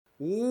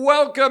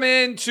Welcome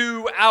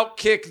into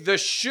Outkick the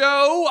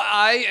Show.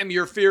 I am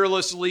your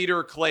fearless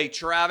leader, Clay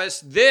Travis.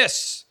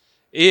 This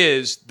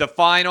is the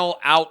final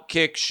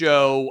Outkick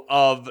show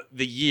of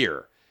the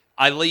year.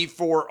 I leave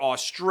for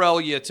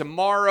Australia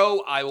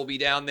tomorrow. I will be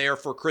down there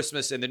for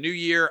Christmas and the New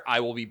Year. I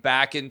will be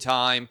back in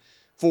time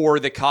for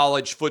the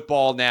college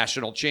football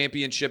national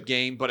championship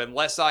game. But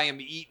unless I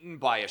am eaten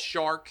by a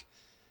shark,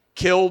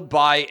 killed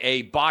by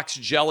a box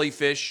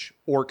jellyfish,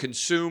 or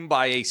consumed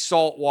by a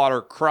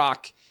saltwater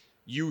croc,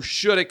 you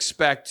should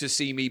expect to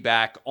see me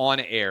back on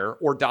air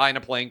or die in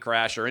a plane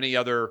crash or any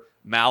other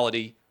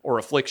malady or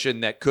affliction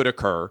that could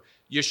occur.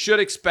 You should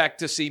expect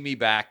to see me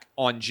back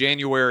on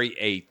January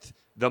 8th,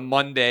 the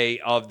Monday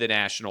of the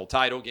national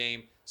title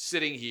game,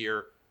 sitting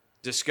here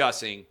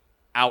discussing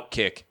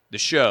Outkick the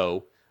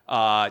Show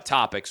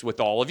topics with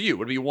all of you.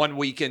 It'll be 1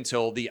 week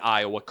until the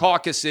Iowa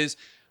caucuses.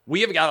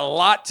 We have got a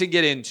lot to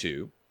get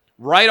into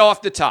right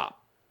off the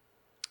top.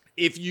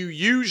 If you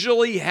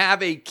usually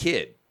have a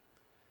kid,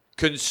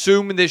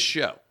 consume this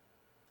show.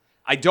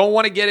 I don't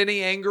want to get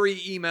any angry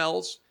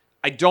emails.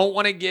 I don't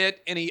want to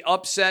get any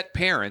upset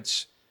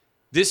parents.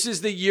 This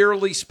is the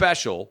yearly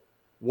special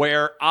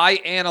where I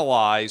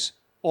analyze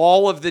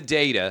all of the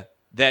data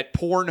that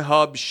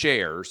PornHub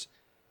shares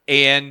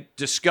and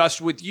discuss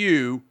with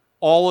you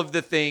all of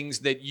the things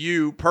that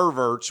you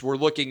perverts were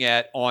looking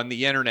at on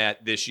the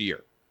internet this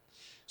year.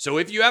 So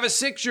if you have a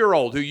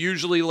 6-year-old who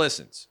usually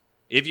listens,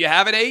 if you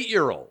have an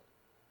 8-year-old,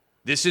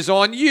 this is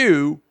on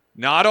you,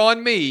 not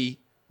on me.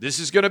 This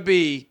is going to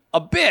be a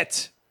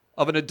bit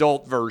of an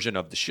adult version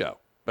of the show,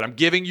 but I'm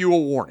giving you a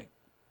warning.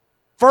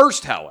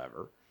 First,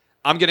 however,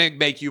 I'm going to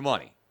make you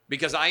money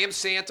because I am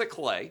Santa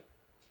Clay,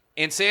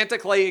 and Santa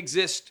Clay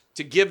exists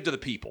to give to the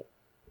people,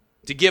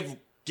 to give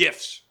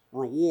gifts,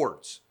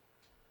 rewards.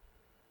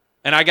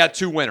 And I got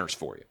 2 winners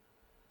for you.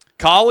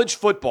 College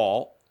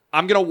football,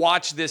 I'm going to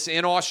watch this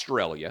in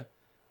Australia.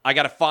 I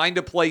got to find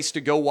a place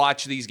to go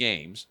watch these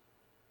games.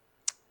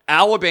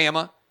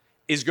 Alabama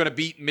is going to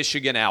beat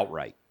Michigan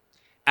outright.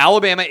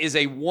 Alabama is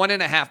a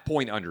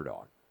 1.5-point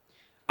underdog.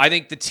 I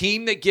think the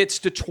team that gets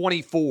to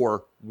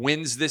 24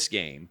 wins this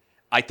game.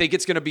 I think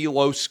it's going to be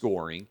low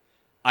scoring.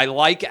 I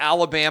like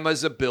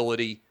Alabama's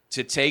ability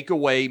to take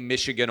away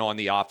Michigan on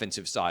the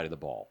offensive side of the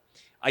ball.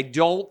 I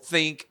don't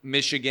think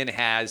Michigan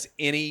has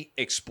any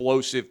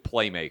explosive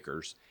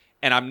playmakers,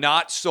 and I'm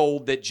not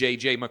sold that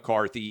J.J.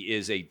 McCarthy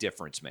is a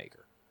difference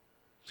maker.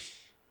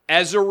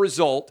 As a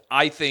result,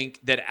 I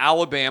think that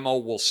Alabama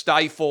will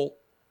stifle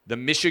the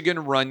Michigan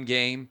run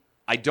game.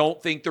 I don't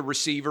think the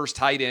receivers,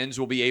 tight ends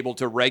will be able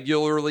to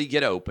regularly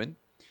get open.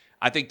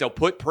 I think they'll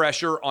put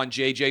pressure on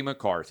J.J.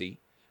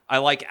 McCarthy. I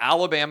like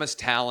Alabama's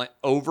talent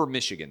over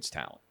Michigan's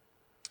talent.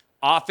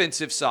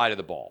 Offensive side of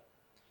the ball.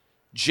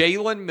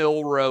 Jalen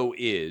Milroe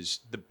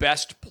is the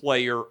best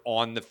player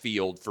on the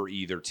field for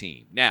either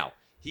team. Now,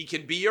 he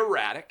can be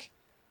erratic.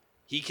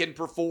 He can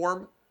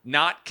perform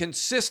not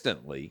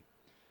consistently.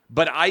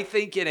 But I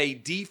think in a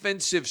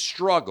defensive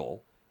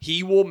struggle,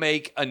 he will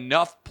make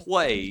enough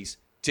plays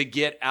to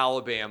get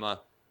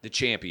Alabama the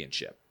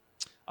championship.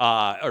 The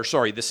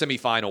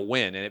semifinal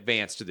win and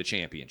advance to the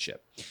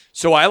championship.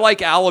 So I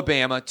like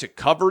Alabama to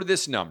cover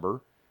this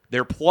number.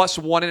 They're plus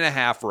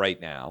 1.5 right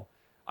now.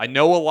 I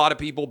know a lot of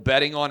people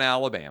betting on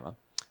Alabama.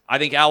 I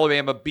think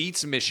Alabama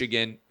beats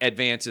Michigan,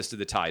 advances to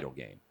the title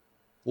game.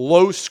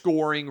 Low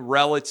scoring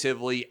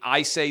relatively.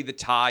 I say the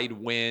Tide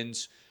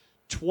wins.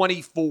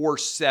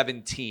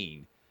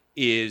 24-17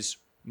 is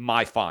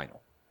my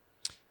final.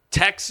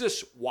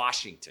 Texas,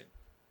 Washington.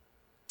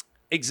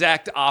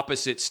 Exact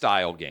opposite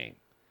style game.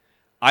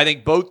 I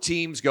think both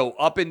teams go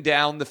up and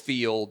down the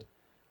field.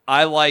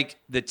 I like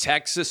the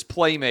Texas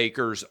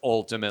playmakers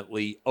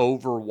ultimately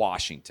over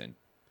Washington.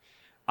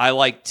 I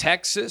like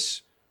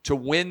Texas to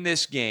win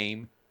this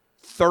game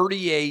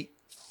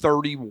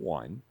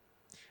 38-31.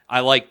 I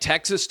like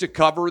Texas to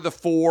cover the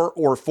 4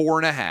 or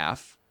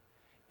 4.5.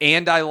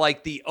 And I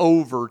like the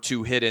over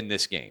to hit in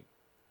this game.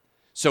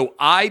 So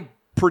I'm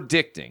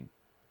predicting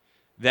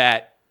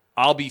that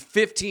I'll be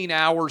 15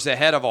 hours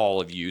ahead of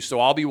all of you. So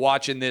I'll be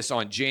watching this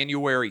on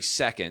January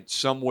 2nd,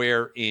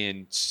 somewhere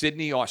in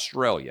Sydney,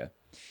 Australia.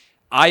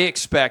 I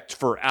expect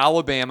for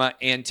Alabama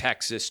and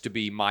Texas to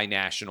be my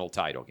national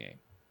title game.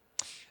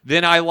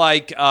 Then I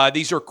like,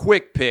 these are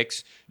quick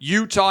picks,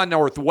 Utah,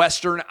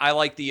 Northwestern, I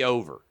like the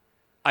over.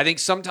 I think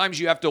sometimes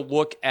you have to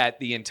look at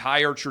the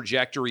entire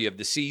trajectory of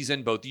the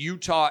season. Both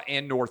Utah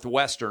and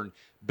Northwestern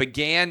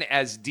began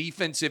as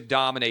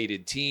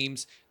defensive-dominated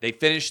teams. They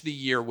finished the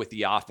year with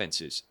the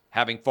offenses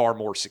having far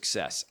more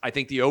success. I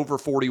think the over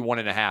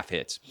 41.5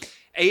 hits.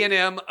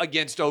 A&M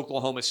against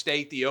Oklahoma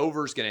State, the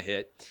over is going to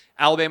hit.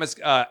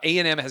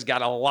 A&M has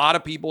got a lot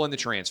of people in the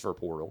transfer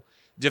portal.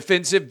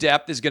 Defensive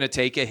depth is going to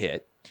take a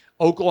hit.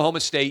 Oklahoma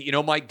State,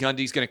 Mike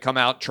Gundy's going to come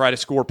out and try to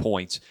score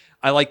points.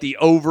 I like the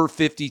over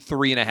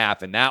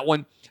 53.5 in that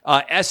one.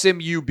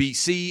 SMU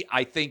BC,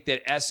 I think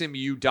that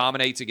SMU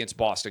dominates against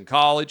Boston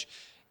College,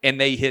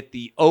 and they hit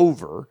the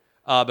over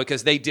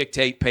because they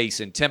dictate pace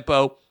and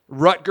tempo.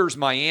 Rutgers,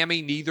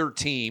 Miami, neither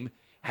team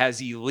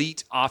has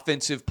elite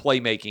offensive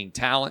playmaking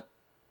talent.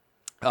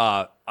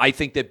 I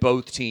think that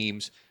both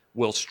teams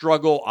will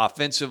struggle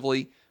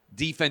offensively.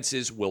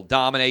 Defenses will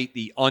dominate.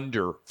 The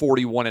under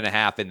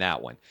 41.5 in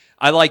that one.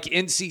 I like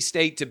NC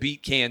State to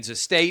beat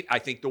Kansas State. I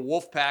think the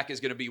Wolfpack is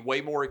going to be way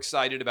more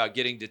excited about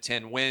getting to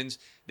 10 wins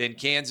than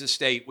Kansas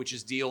State, which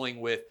is dealing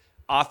with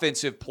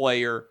offensive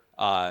player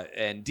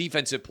and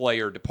defensive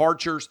player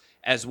departures,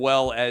 as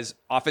well as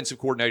offensive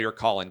coordinator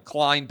Colin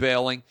Klein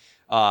bailing,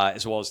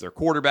 as well as their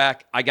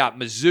quarterback. I got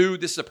Mizzou.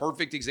 This is a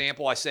perfect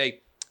example. I say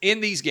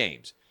in these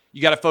games,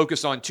 you got to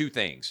focus on two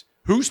things.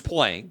 Who's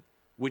playing,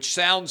 which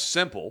sounds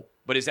simple,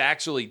 but is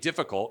actually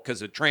difficult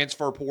because of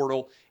transfer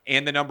portal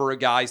and the number of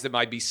guys that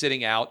might be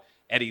sitting out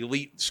at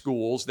elite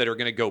schools that are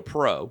going to go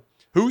pro.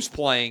 Who's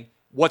playing?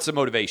 What's the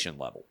motivation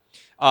level?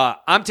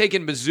 I'm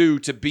taking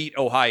Mizzou to beat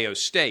Ohio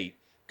State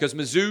because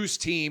Mizzou's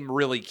team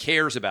really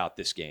cares about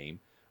this game.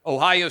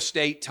 Ohio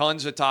State,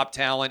 tons of top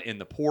talent in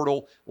the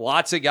portal,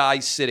 lots of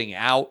guys sitting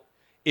out.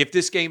 If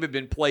this game had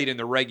been played in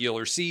the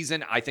regular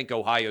season, I think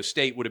Ohio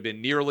State would have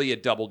been nearly a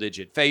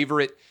double-digit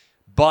favorite.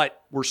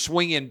 But we're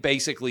swinging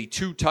basically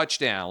 2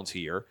 touchdowns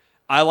here.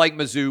 I like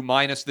Mizzou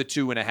minus the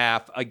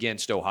 2.5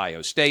 against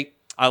Ohio State.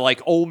 I like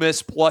Ole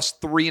Miss plus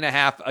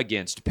 3.5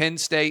 against Penn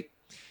State.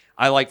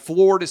 I like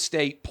Florida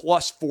State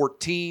plus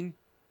 14.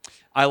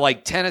 I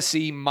like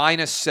Tennessee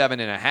minus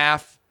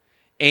 7.5.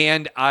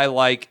 And I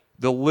like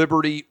the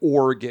Liberty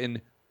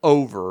Oregon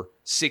over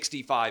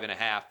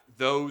 65.5.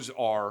 Those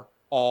are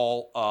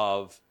all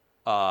of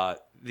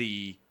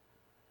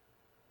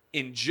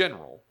in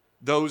general,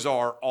 those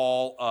are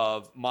all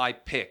of my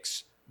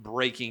picks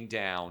breaking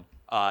down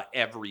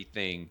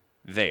everything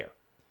there.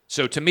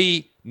 So to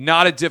me,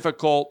 not a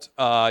difficult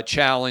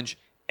challenge.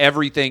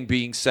 Everything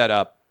being set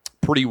up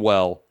pretty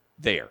well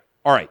there.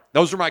 All right,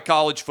 those are my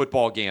college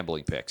football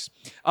gambling picks.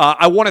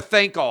 I want to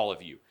thank all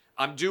of you.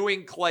 I'm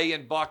doing Clay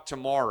and Buck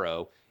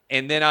tomorrow,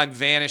 and then I'm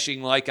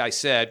vanishing, like I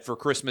said, for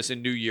Christmas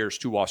and New Year's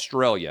to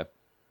Australia.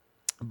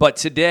 But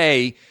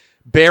today,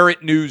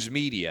 Barrett News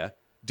Media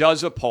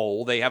does a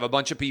poll. They have a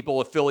bunch of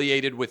people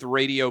affiliated with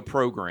radio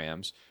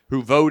programs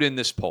who vote in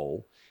this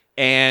poll.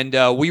 And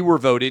we were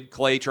voted,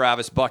 Clay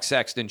Travis, Buck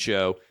Sexton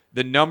Show,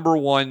 the number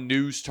one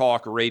news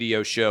talk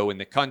radio show in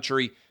the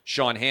country.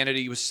 Sean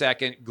Hannity was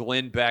second.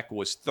 Glenn Beck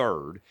was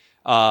third.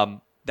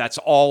 That's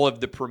all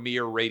of the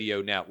premier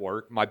radio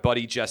network. My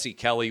buddy Jesse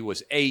Kelly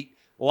was 8.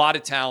 A lot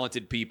of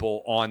talented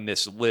people on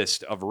this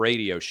list of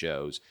radio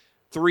shows.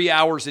 3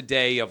 hours a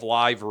day of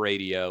live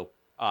radio.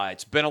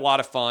 It's been a lot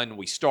of fun.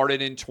 We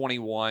started in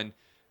 21,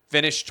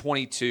 finished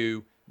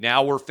 22.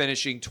 Now we're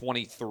finishing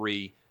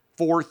 23.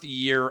 4th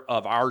year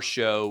of our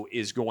show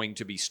is going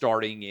to be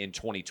starting in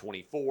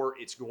 2024.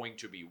 It's going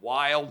to be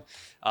wild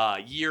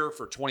year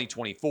for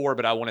 2024,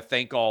 but I want to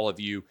thank all of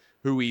you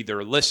who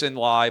either listen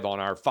live on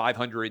our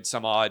 500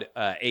 some odd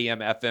AM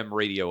FM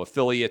radio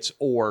affiliates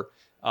or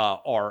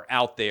are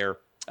out there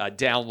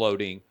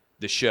downloading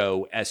the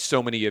show, as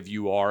so many of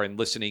you are, and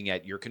listening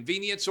at your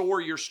convenience,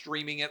 or you're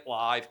streaming it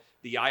live.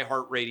 The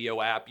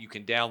iHeartRadio app, you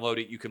can download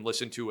it. You can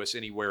listen to us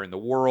anywhere in the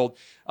world.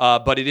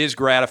 But it is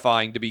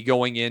gratifying to be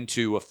going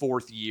into a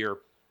 4th year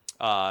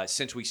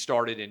since we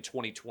started in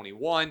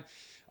 2021.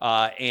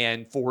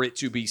 And for it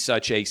to be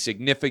such a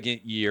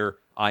significant year,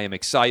 I am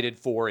excited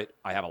for it.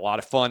 I have a lot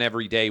of fun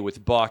every day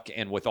with Buck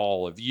and with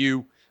all of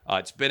you.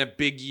 It's been a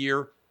big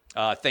year.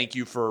 Thank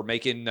you for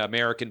making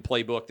American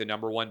Playbook the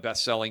number one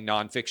best-selling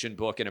nonfiction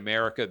book in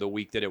America the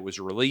week that it was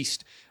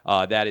released.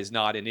 That is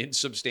not an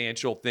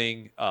insubstantial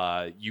thing.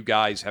 You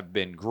guys have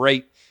been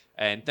great.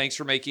 And thanks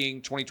for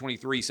making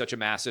 2023 such a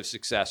massive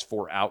success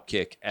for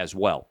Outkick as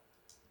well.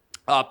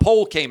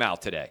 Poll came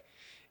out today.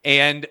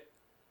 And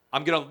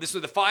this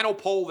is the final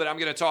poll that I'm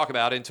going to talk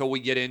about until we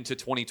get into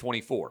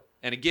 2024.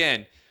 And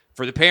again,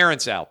 for the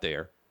parents out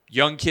there,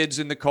 young kids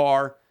in the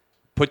car,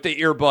 put the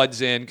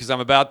earbuds in because I'm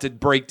about to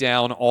break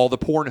down all the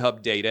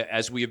PornHub data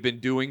as we have been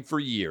doing for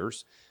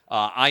years.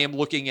 I am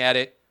looking at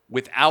it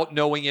without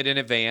knowing it in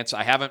advance.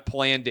 I haven't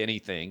planned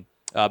anything,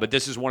 but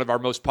this is one of our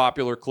most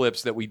popular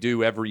clips that we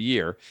do every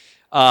year.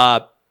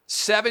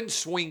 7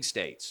 swing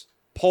states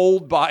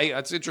polled by,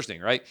 that's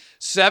interesting, right?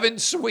 7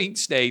 swing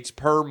states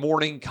per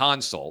Morning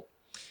Consult.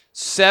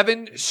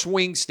 7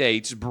 swing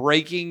states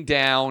breaking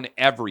down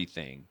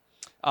everything.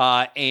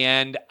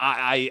 And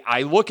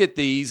I look at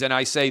these and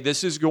I say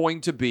this is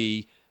going to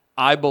be,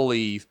 I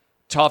believe,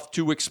 tough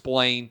to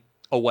explain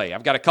away.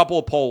 I've got a couple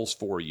of polls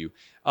for you,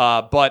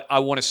 but I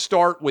want to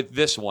start with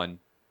this one,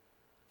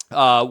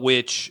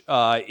 which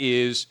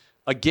is,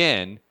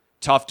 again,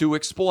 tough to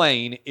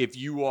explain if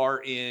you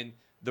are in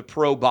the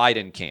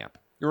pro-Biden camp.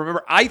 You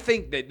remember, I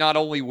think that not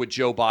only would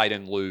Joe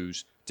Biden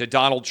lose to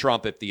Donald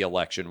Trump if the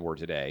election were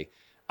today,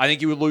 I think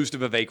he would lose to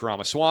Vivek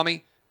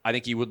Ramaswamy. I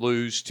think he would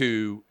lose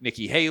to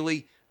Nikki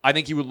Haley. I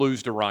think he would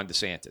lose to Ron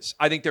DeSantis.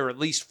 I think there are at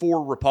least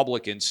 4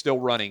 Republicans still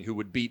running who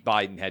would beat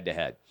Biden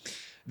head-to-head.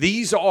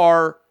 These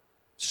are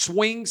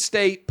swing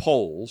state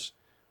polls.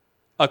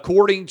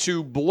 According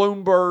to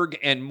Bloomberg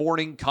and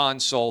Morning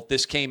Consult,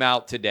 this came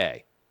out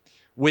today.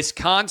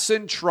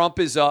 Wisconsin, Trump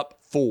is up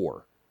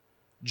 4.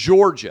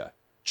 Georgia,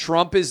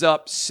 Trump is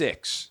up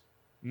 6.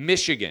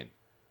 Michigan,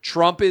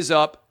 Trump is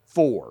up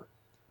 4.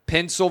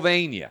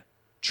 Pennsylvania,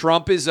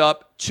 Trump is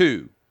up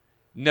 2.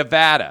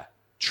 Nevada,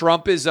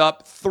 Trump is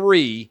up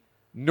 3.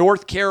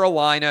 North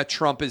Carolina,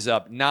 Trump is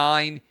up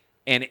 9.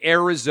 And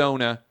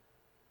Arizona,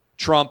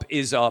 Trump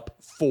is up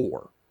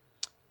 4.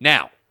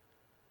 Now,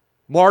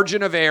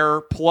 margin of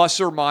error plus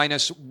or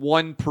minus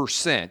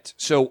 1%.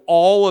 So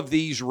all of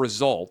these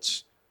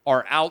results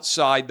are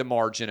outside the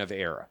margin of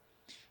error.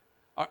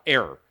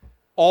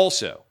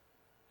 Also,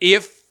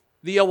 if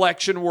the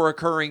election were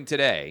occurring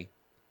today,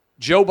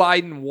 Joe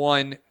Biden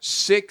won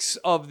 6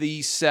 of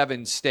these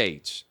 7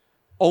 states.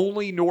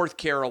 Only North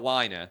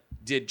Carolina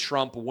did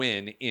Trump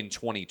win in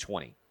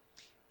 2020.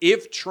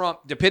 If Trump,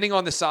 depending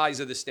on the size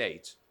of the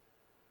states,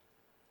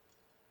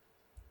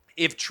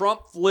 if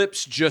Trump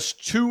flips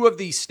just 2 of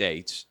these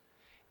states,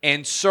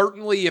 and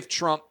certainly if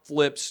Trump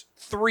flips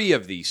 3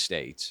 of these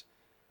states,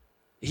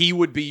 he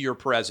would be your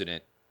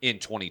president in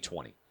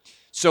 2020.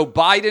 So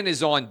Biden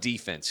is on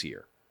defense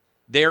here.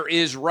 There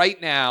is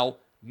right now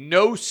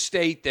no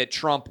state that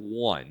Trump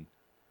won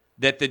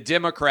that the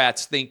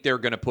Democrats think they're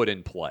going to put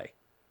in play.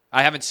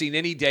 I haven't seen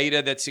any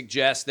data that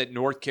suggests that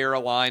North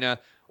Carolina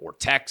or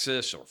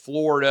Texas or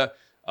Florida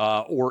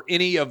or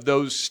any of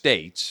those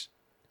states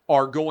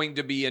are going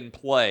to be in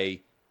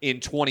play in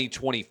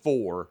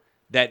 2024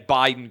 that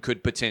Biden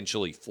could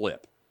potentially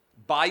flip.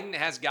 Biden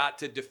has got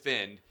to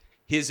defend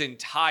his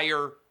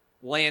entire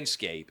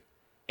landscape,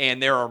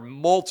 and there are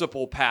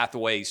multiple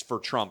pathways for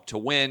Trump to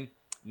win,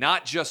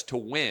 not just to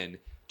win,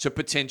 to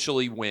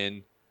potentially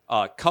win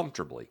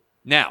comfortably.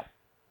 Now,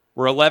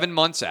 we're 11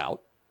 months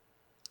out,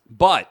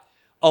 but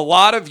a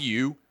lot of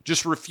you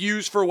just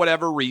refuse for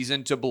whatever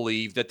reason to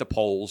believe that the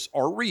polls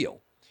are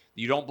real.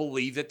 You don't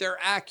believe that they're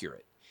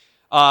accurate.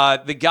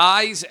 The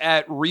guys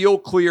at Real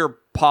Clear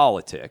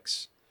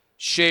Politics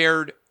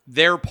shared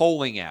their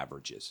polling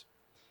averages.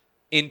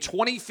 In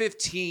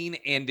 2015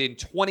 and in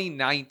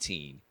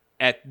 2019,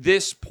 at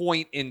this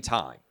point in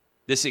time,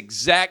 this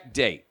exact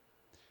date,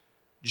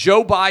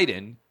 Joe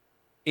Biden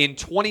in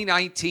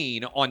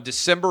 2019 on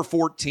December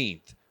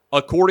 14th,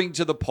 according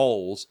to the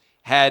polls,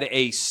 had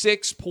a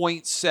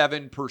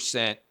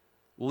 6.7%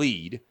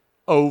 lead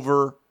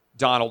over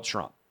Donald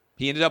Trump.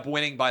 He ended up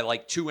winning by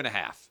like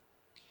 2.5.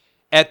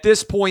 At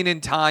this point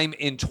in time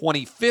in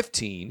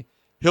 2015,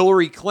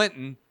 Hillary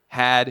Clinton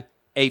had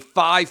a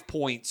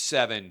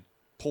 5.7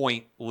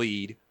 point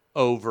lead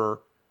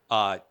over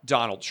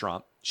Donald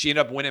Trump. She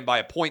ended up winning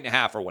by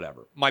 1.5 or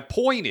whatever. My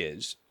point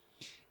is,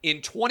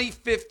 in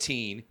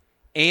 2015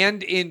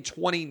 and in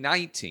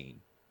 2019,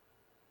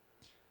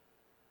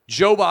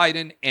 Joe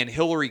Biden and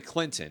Hillary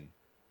Clinton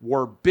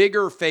were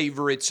bigger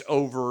favorites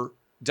over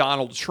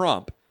Donald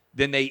Trump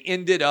than they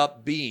ended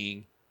up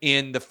being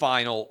in the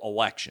final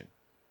election.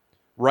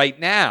 Right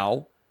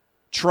now,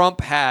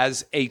 Trump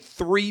has a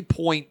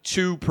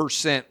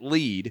 3.2%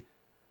 lead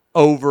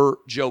over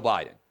Joe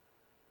Biden.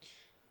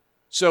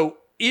 So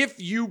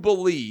if you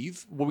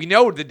believe, well, we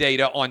know the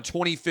data on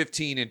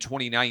 2015 and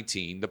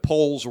 2019, the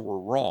polls were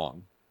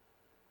wrong.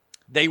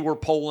 They were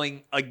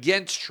polling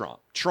against Trump.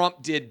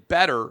 Trump did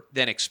better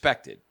than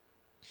expected.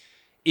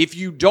 If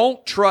you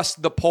don't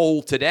trust the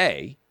poll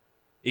today,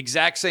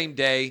 exact same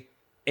day,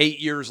 8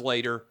 years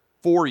later,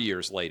 4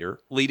 years later,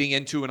 leading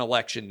into an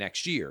election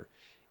next year,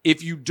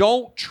 if you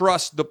don't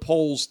trust the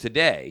polls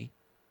today,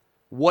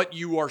 what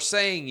you are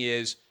saying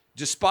is,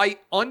 despite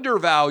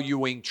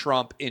undervaluing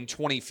Trump in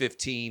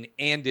 2015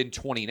 and in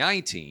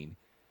 2019,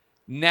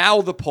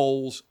 now the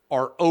polls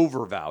are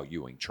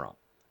overvaluing Trump.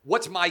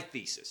 What's my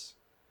thesis?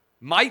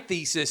 My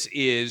thesis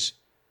is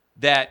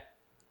that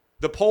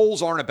the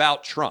polls aren't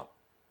about Trump,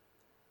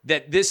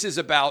 that this is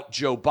about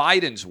Joe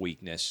Biden's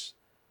weakness,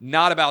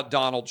 not about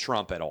Donald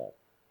Trump at all.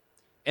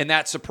 And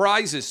that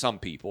surprises some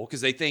people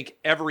because they think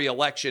every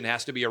election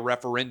has to be a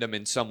referendum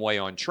in some way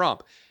on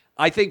Trump.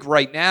 I think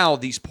right now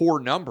these poor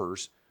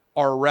numbers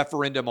are a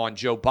referendum on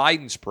Joe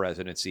Biden's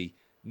presidency,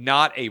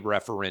 not a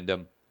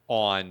referendum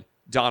on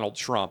Donald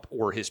Trump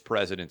or his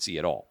presidency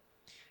at all.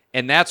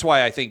 And that's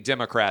why I think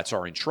Democrats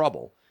are in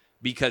trouble,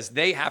 because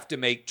they have to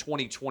make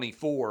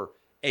 2024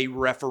 a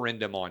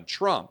referendum on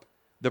Trump.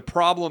 The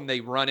problem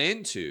they run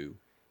into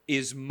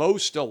is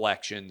most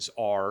elections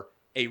are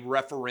a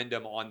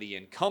referendum on the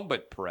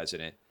incumbent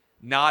president,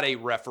 not a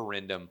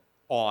referendum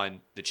on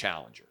the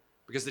challenger,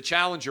 because the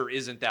challenger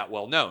isn't that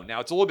well known.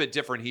 Now, it's a little bit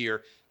different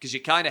here because you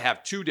kind of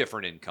have 2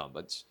 different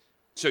incumbents.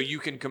 So you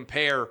can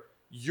compare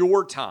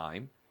your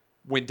time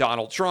when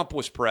Donald Trump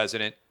was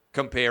president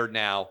compared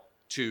now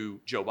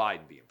to Joe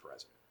Biden being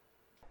president.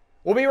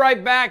 We'll be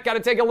right back. Got to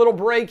take a little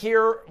break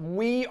here.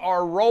 We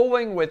are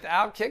rolling with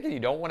Outkick, and you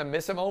don't want to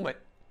miss a moment.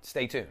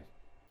 Stay tuned.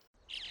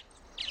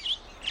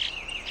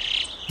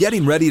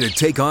 Getting ready to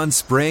take on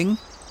spring?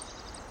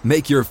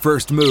 Make your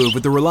first move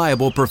with the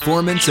reliable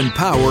performance and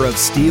power of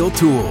Steel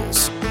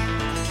tools.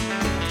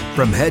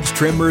 From hedge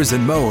trimmers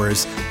and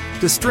mowers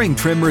to string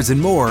trimmers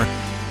and more,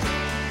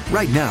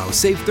 right now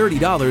save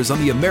 $30 on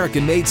the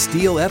American-made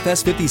Steel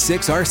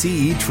FS56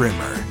 RCE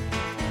trimmer.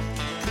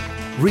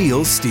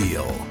 Real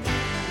Steel.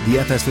 The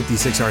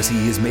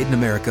FS56RCE is made in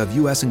America of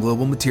U.S. and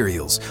global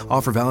materials.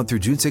 Offer valid through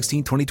June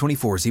 16,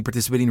 2024. See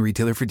participating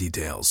retailer for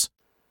details.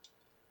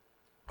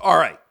 All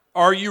right.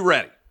 Are you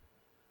ready?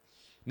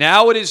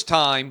 Now it is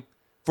time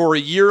for a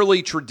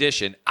yearly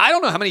tradition. I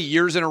don't know how many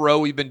years in a row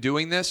we've been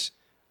doing this.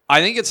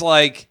 I think it's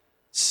like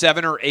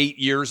 7 or 8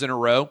 years in a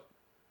row.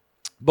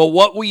 But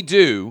what we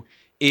do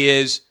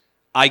is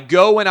I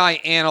go and I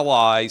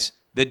analyze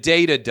the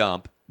data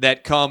dump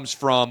that comes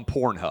from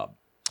PornHub.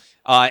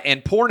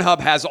 And PornHub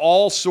has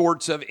all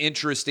sorts of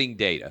interesting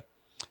data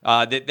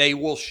that they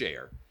will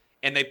share.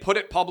 And they put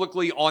it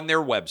publicly on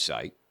their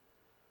website.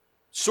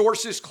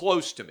 Sources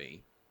close to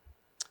me,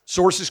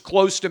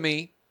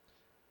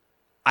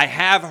 I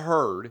have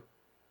heard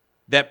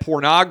that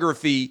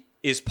pornography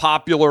is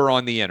popular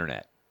on the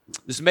internet.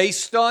 This may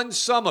stun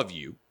some of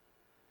you,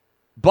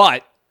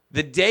 but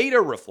the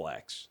data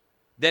reflects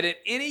that at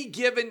any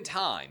given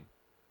time,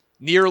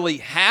 nearly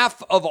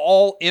half of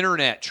all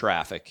internet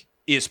traffic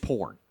is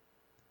porn.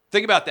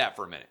 Think about that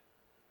for a minute.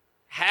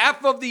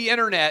 Half of the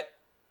internet,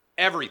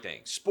 everything,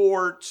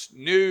 sports,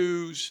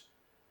 news,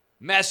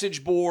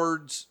 message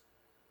boards,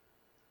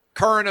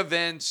 current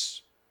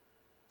events,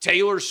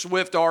 Taylor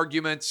Swift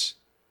arguments,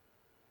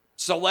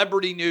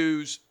 celebrity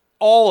news,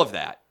 all of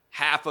that,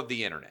 half of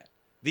the internet.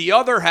 The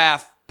other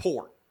half,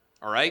 porn,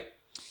 all right?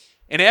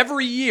 And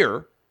every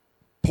year,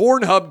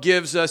 PornHub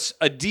gives us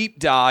a deep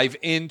dive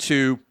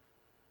into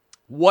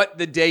what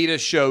the data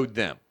showed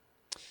them.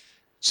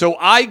 So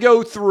I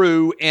go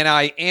through and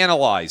I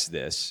analyze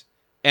this,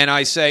 and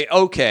I say,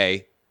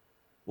 okay,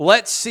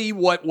 let's see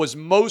what was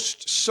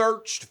most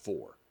searched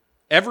for.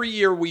 Every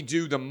year we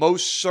do the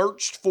most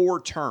searched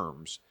for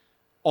terms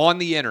on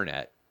the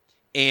internet,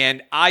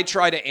 and I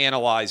try to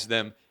analyze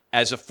them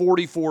as a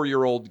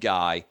 44-year-old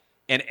guy.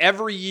 And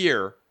every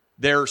year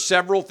there are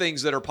several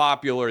things that are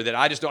popular that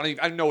I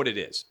don't know what it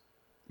is.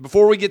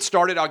 Before we get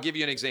started, I'll give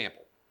you an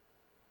example.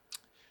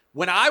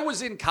 When I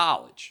was in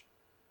college,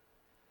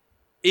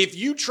 if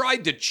you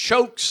tried to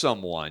choke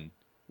someone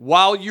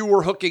while you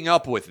were hooking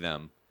up with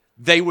them,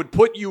 they would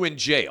put you in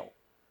jail,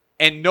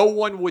 and no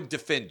one would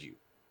defend you.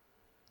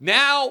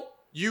 Now,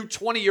 you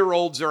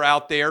 20-year-olds are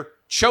out there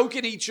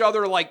choking each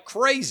other like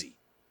crazy.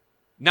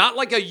 Not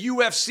like a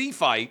UFC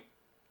fight.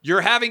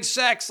 You're having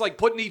sex, like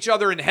putting each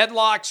other in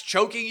headlocks,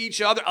 choking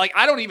each other. Like,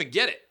 I don't even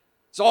get it.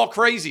 It's all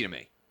crazy to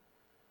me.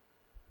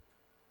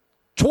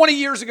 20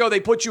 years ago, they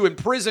put you in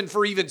prison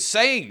for even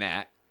saying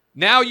that.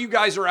 Now you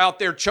guys are out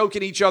there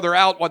choking each other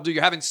out while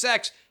you're having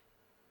sex,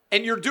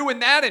 and you're doing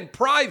that in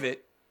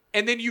private,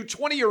 and then you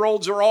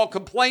 20-year-olds are all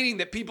complaining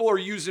that people are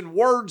using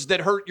words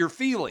that hurt your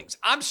feelings.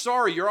 I'm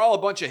sorry, you're all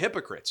a bunch of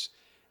hypocrites.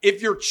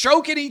 If you're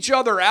choking each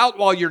other out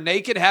while you're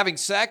naked having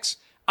sex,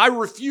 I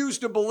refuse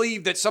to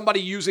believe that somebody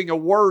using a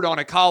word on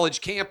a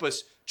college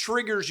campus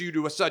triggers you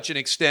to such an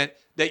extent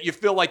that you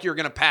feel like you're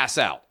going to pass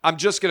out. I'm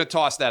just going to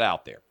toss that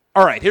out there.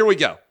 All right, here we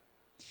go.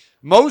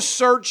 Most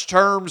search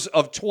terms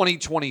of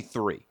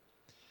 2023.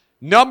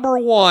 Number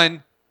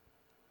one,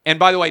 and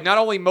by the way, not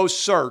only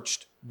most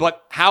searched,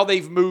 but how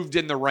they've moved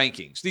in the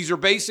rankings. These are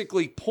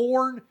basically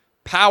porn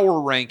power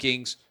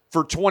rankings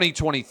for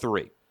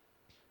 2023.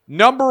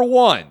 Number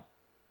one,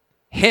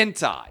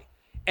 hentai.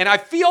 And I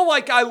feel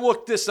like I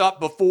looked this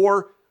up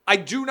before. I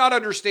do not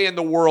understand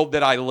the world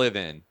that I live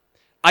in.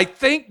 I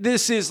think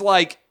this is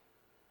like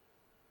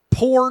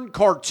porn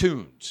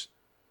cartoons.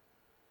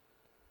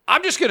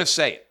 I'm just going to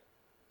say it.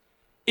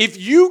 If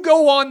you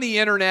go on the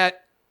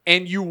internet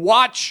and you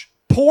watch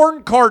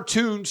porn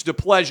cartoons to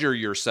pleasure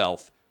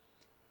yourself,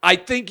 I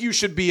think you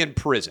should be in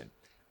prison.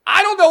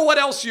 I don't know what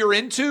else you're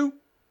into,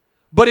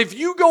 but if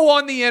you go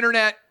on the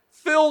internet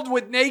filled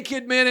with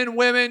naked men and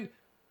women,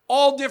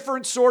 all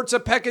different sorts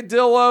of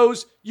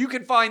peccadillos, you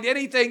can find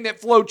anything that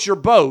floats your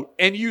boat,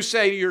 and you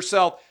say to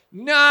yourself,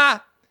 nah,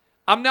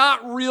 I'm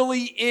not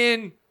really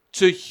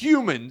into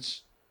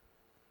humans.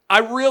 I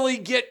really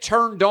get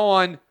turned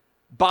on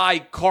by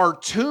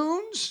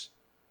cartoons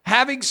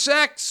having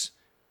sex.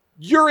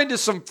 You're into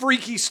some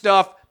freaky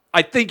stuff.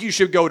 I think you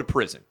should go to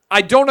prison.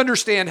 I don't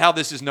understand how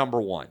this is number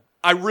one.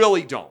 I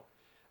really don't.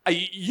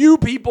 You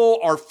people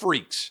are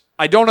freaks.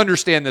 I don't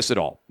understand this at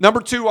all. Number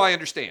two, I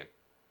understand.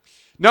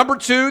 Number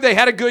two, they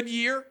had a good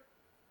year.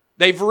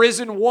 They've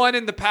risen one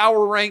in the power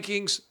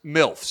rankings,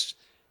 MILFs.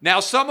 Now,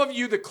 some of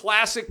you, the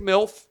classic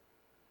MILF,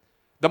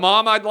 the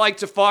mom I'd like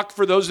to fuck,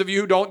 for those of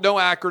you who don't know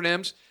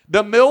acronyms,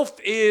 the MILF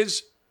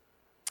is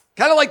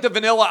kind of like the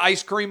vanilla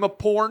ice cream of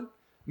porn,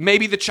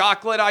 maybe the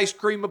chocolate ice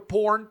cream of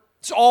porn.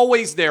 It's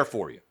always there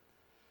for you.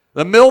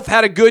 The MILF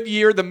had a good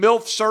year. The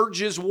MILF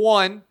surges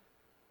one.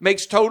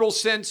 Makes total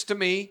sense to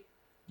me.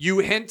 You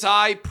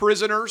hentai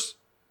prisoners.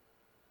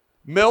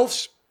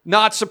 MILFs,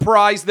 not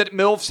surprised that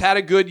MILFs had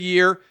a good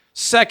year.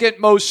 Second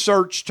most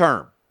searched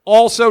term.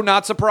 Also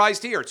not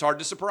surprised here. It's hard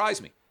to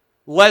surprise me.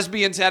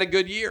 Lesbians had a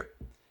good year.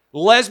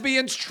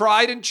 Lesbians,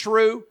 tried and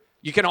true.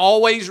 You can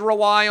always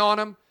rely on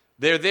them.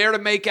 They're there to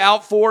make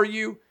out for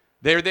you.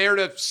 They're there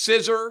to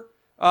scissor,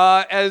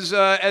 as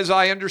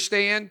I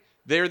understand.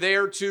 They're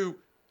there to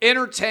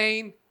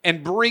entertain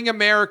and bring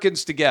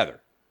Americans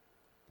together.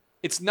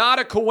 It's not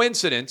a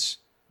coincidence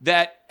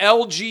that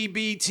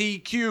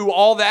LGBTQ,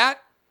 all that,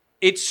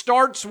 it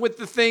starts with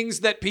the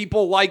things that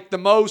people like the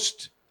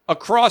most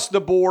across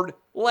the board,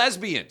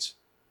 lesbians.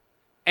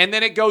 And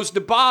then it goes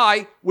to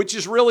bi, which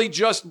is really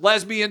just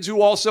lesbians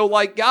who also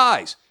like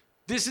guys.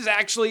 This is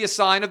actually a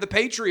sign of the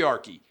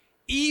patriarchy.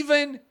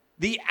 Even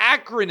the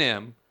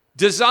acronym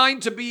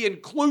designed to be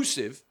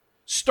inclusive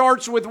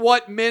starts with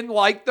what men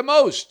like the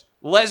most.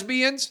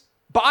 Lesbians,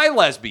 bi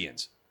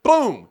lesbians.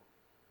 Boom.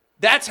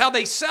 That's how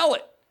they sell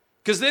it.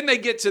 Because then they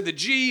get to the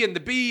G and the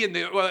B and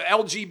the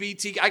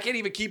LGBT. I can't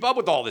even keep up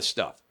with all this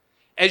stuff.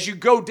 As you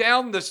go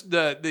down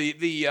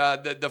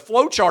the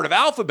flow chart of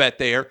alphabet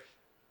there,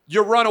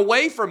 you run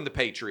away from the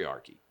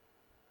patriarchy.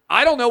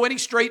 I don't know any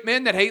straight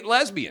men that hate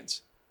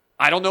lesbians.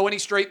 I don't know any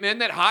straight men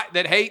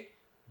that hate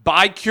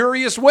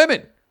bi-curious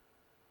women.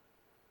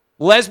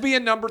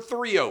 Lesbian number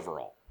 3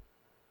 overall.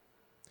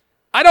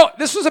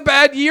 This was a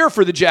bad year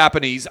for the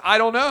Japanese. I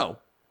don't know.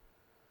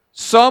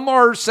 Some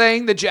are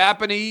saying the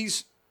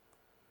Japanese,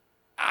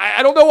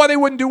 I don't know why they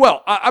wouldn't do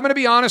well. I'm going to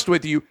be honest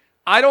with you.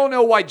 I don't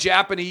know why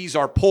Japanese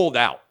are pulled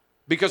out.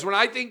 Because when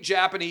I think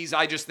Japanese,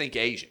 I just think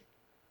Asian.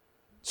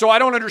 So I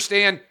don't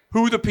understand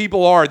who the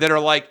people are that are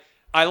like,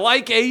 I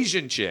like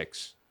Asian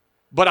chicks,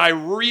 but I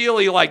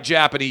really like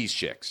Japanese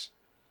chicks.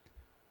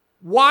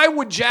 Why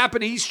would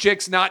Japanese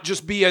chicks not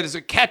just be as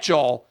a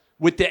catch-all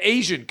with the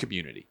Asian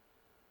community?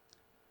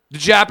 The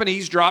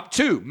Japanese dropped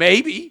 2.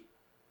 Maybe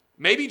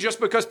just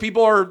because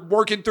people are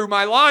working through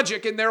my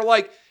logic and they're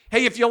like,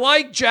 hey, if you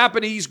like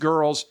Japanese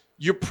girls,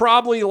 you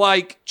probably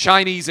like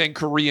Chinese and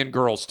Korean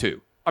girls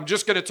too. I'm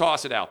just going to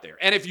toss it out there.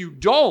 And if you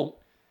don't,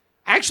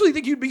 I actually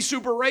think you'd be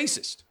super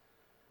racist.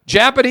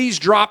 Japanese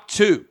dropped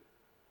 2.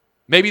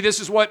 Maybe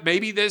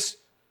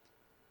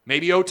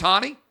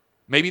Otani.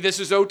 Maybe this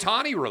is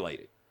Otani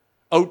related.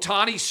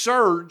 Otani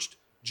surged.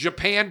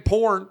 Japan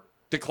porn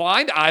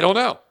declined. I don't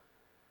know.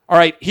 All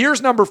right,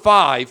 here's number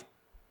 5.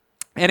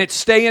 And it's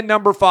staying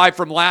number 5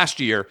 from last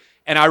year.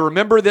 And I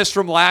remember this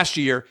from last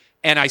year,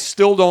 and I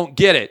still don't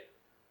get it.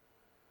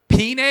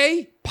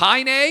 Pinay?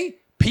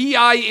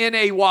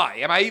 P-I-N-A-Y.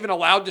 Am I even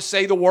allowed to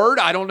say the word?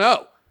 I don't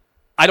know.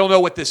 I don't know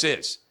what this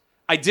is.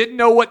 I didn't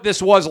know what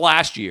this was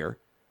last year.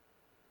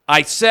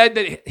 I said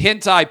that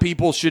hentai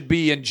people should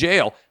be in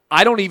jail.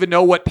 I don't even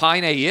know what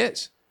Pinay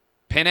is.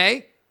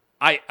 Penne?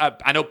 I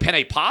know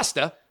penne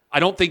pasta. I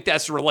don't think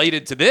that's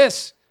related to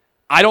this.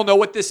 I don't know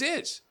what this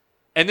is.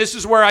 And this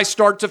is where I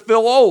start to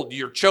feel old.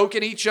 You're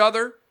choking each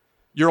other.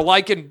 You're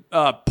liking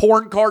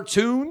porn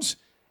cartoons.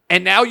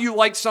 And now you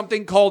like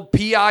something called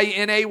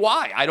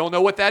P-I-N-A-Y. I don't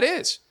know what that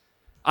is.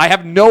 I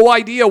have no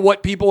idea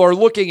what people are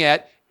looking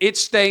at.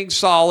 It's staying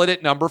solid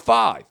at number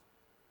 5.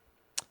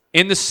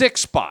 In the 6th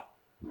spot,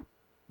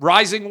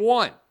 rising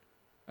 1.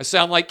 I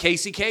sound like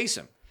Casey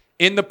Kasem.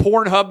 In the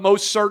PornHub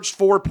most searched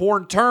for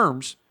porn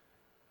terms,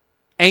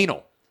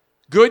 anal.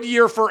 Good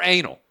year for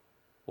anal.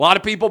 A lot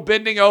of people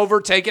bending over,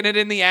 taking it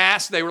in the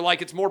ass. They were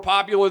like, it's more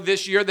popular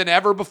this year than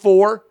ever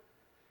before.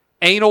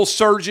 Anal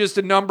surges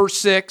to number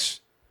 6.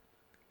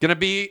 Going to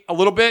be a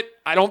little bit,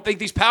 I don't think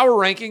these power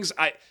rankings,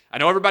 I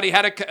know everybody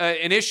had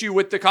an issue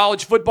with the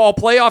college football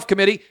playoff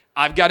committee.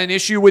 I've got an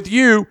issue with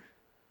you.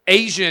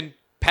 Asian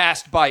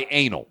passed by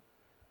anal.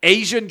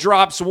 Asian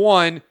drops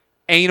 1,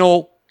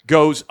 anal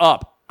goes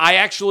up. I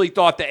actually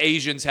thought the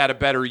Asians had a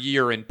better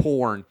year in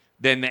porn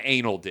than the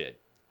anal did.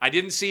 I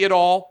didn't see it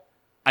all.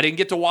 I didn't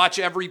get to watch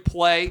every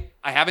play.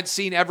 I haven't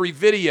seen every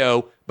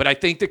video, but I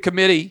think the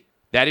committee,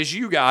 that is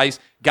you guys,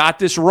 got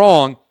this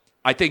wrong.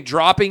 I think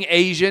dropping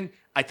Asian,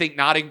 I think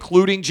not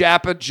including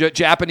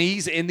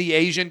Japanese in the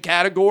Asian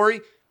category,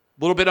 a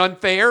little bit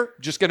unfair,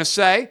 just going to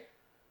say.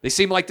 They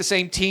seem like the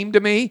same team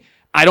to me.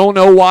 I don't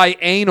know why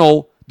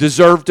anal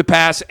deserved to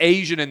pass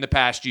Asian in the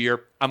past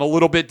year. I'm a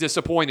little bit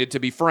disappointed, to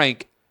be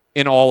frank,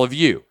 in all of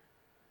you.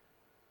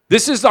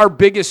 This is our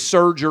biggest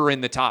surger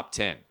in the top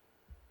 10.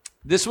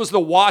 This was the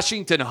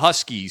Washington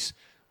Huskies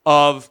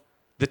of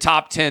the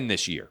top 10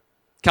 this year.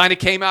 Kind of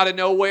came out of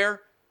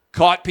nowhere,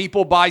 caught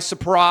people by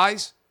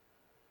surprise.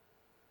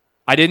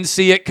 I didn't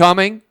see it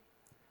coming.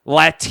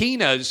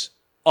 Latinas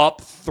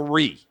up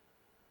 3.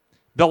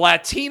 The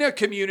Latina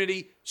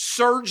community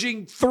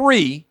surging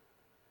 3,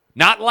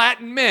 not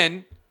Latin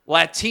men,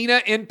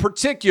 Latina in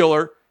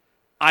particular.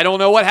 I don't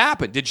know what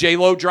happened. Did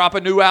J-Lo drop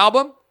a new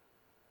album?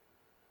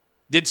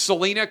 Did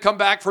Selena come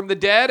back from the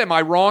dead? Am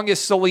I wrong? Is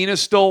Selena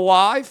still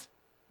alive?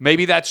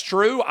 Maybe that's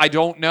true. I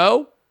don't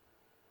know.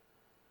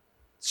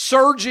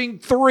 Surging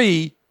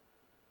 3,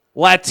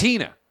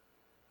 Latina.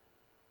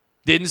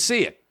 Didn't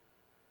see it.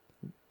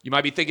 You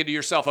might be thinking to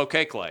yourself,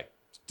 okay, Clay,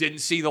 didn't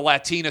see the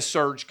Latina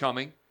surge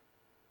coming.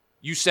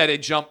 You said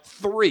it jumped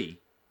 3.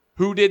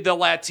 Who did the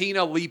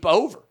Latina leap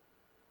over?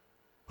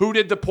 Who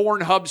did the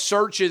PornHub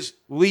searches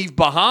leave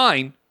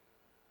behind?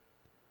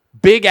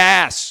 Big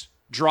ass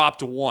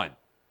dropped 1.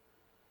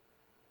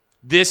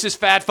 This is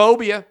fat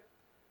phobia.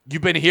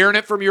 You've been hearing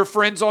it from your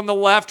friends on the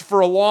left for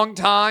a long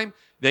time.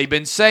 They've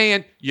been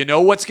saying, you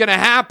know what's going to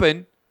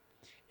happen?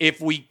 If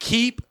we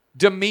keep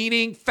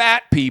demeaning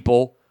fat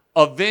people,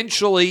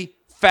 eventually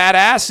fat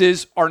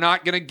asses are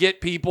not going to get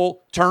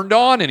people turned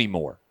on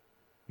anymore.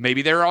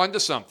 Maybe they're onto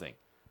something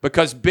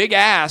because big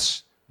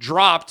ass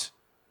dropped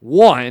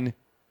one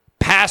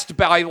passed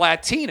by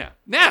Latina.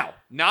 Now,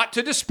 not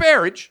to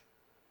disparage,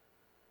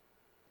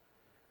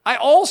 I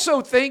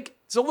also think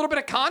it's a little bit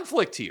of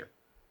conflict here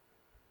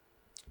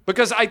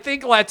because I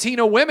think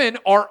Latino women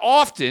are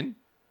often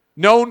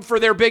known for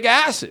their big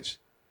asses.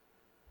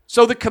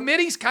 So the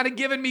committee's kind of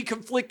giving me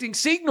conflicting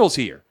signals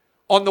here.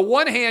 On the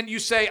one hand, you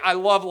say, I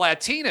love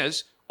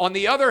Latinas. On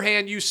the other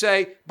hand, you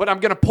say, but I'm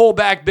going to pull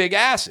back big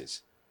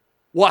asses.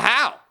 Well,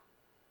 how?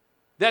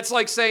 That's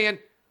like saying,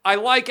 I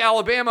like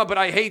Alabama, but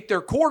I hate their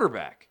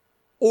quarterback.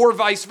 Or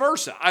vice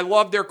versa. I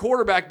love their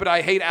quarterback, but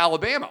I hate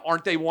Alabama.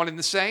 Aren't they one and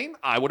the same?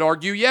 I would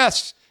argue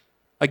yes.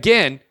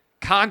 Again,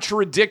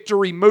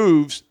 contradictory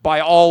moves by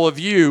all of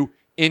you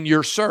in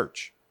your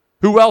search.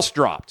 Who else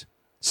dropped?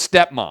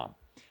 Stepmom.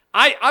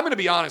 I'm going to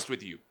be honest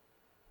with you.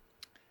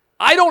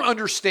 I don't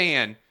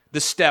understand the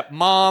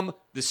stepmom,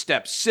 the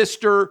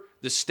stepsister,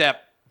 the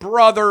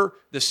stepbrother,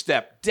 the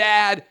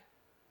stepdad.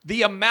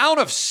 The amount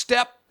of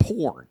step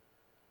porn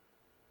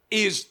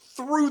is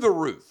through the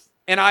roof.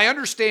 And I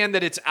understand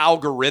that it's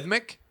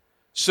algorithmic,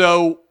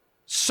 so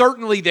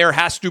certainly there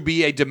has to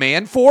be a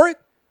demand for it.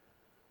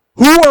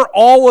 Who are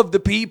all of the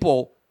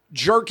people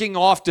jerking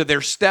off to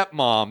their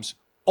stepmoms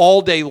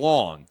all day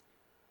long?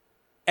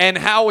 And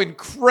how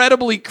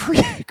incredibly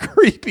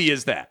creepy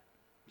is that?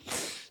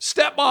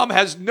 Stepmom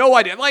has no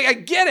idea. Like, I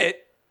get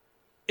it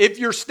if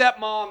your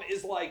stepmom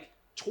is like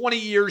 20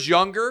 years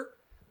younger.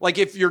 Like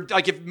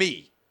if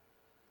me,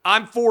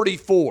 I'm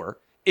 44.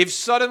 If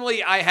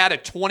suddenly I had a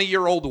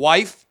 20-year-old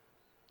wife,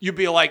 you'd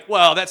be like,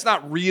 well, that's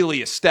not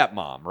really a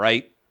stepmom,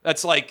 right?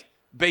 That's like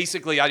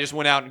basically I just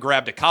went out and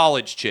grabbed a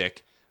college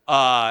chick.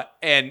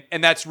 And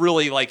that's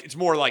really like, it's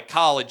more like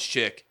college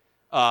chick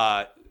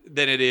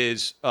than it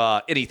is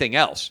anything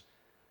else.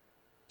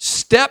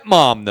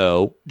 Stepmom,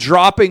 though,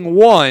 dropping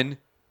one,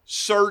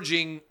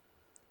 surging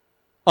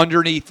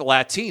underneath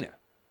Latina.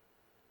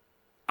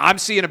 I'm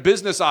seeing a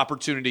business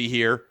opportunity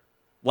here.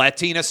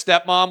 Latina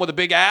stepmom with a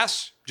big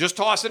ass, just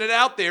tossing it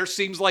out there.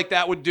 Seems like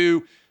that would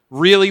do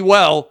really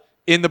well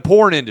in the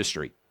porn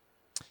industry.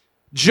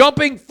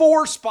 Jumping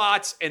 4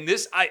 spots, and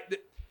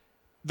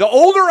the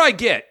older I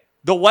get,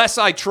 the less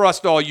I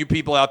trust all you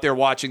people out there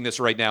watching this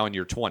right now in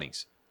your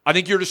 20s. I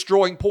think you're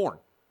destroying porn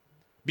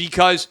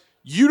because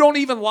you don't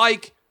even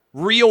like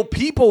real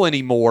people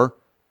anymore.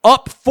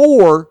 Up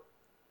 4,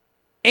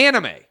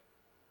 anime.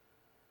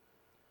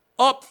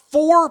 Up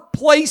 4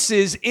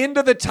 places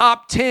into the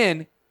top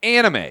 10,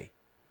 anime.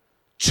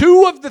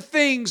 2 of the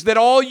things that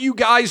all you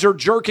guys are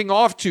jerking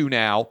off to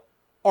now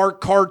are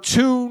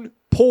cartoon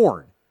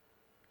porn.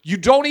 You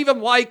don't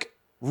even like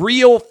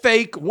real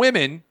fake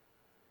women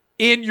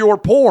in your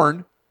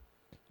porn.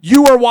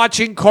 You are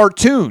watching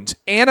cartoons.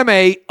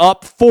 Anime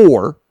up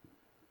 4.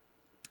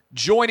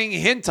 Joining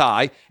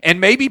hentai and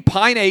maybe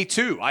pine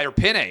too. Or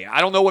penne.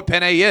 I don't know what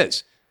penne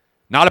is.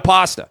 Not a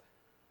pasta.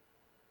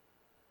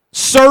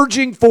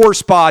 Surging 4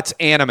 spots,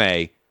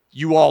 anime.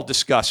 You all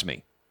disgust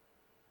me.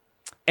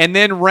 And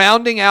then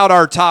rounding out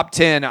our top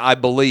 10, I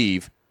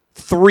believe,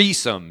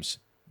 threesomes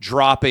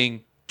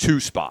dropping 2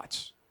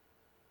 spots.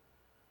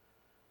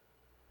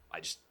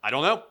 I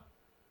don't know.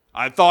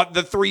 I thought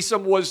the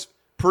threesome was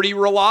pretty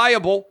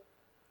reliable.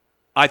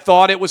 I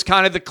thought it was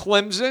kind of the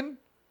Clemson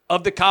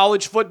of the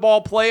college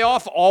football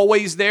playoff,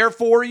 always there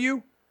for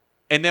you.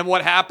 And then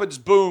what happens?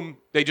 Boom,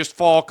 they just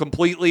fall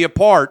completely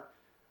apart.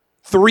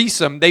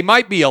 Threesome, they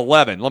might be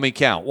 11. Let me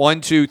count.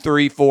 1, 2,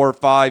 3, 4,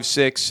 5,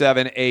 6,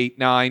 7, 8,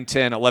 9,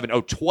 10, 11.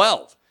 Oh,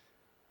 12.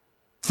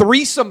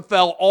 Threesome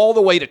fell all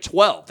the way to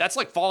 12. That's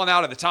like falling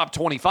out of the top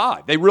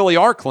 25. They really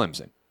are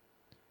Clemson.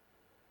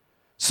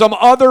 Some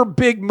other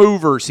big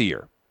movers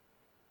here.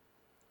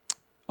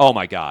 Oh,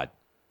 my God.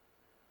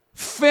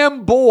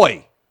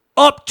 Femboy,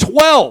 up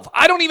 12.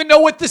 I don't even know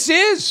what this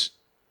is.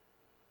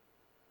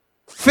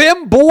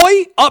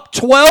 Femboy, up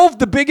 12,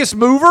 the biggest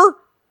mover.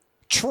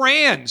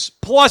 Trans,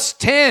 plus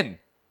 10.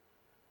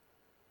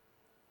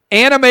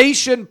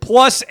 Animation,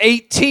 plus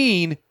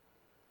 18.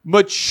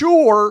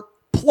 Mature,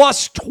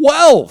 plus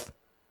 12.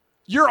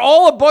 You're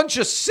all a bunch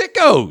of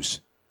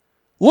sickos.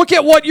 Look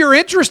at what you're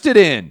interested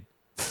in.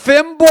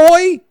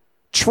 Femboy,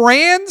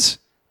 trans,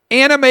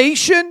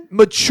 animation,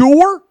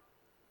 mature.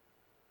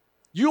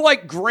 You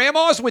like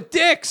grandmas with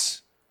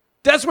dicks.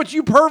 That's what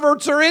you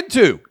perverts are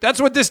into.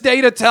 That's what this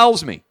data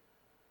tells me.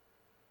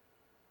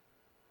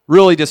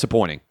 Really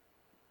disappointing.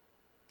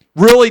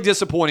 Really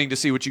disappointing to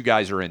see what you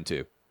guys are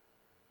into.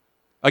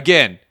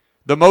 Again,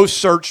 the most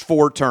searched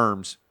for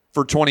terms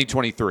for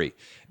 2023.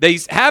 They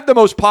have the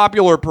most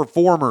popular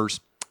performers.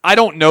 I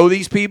don't know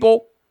these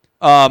people.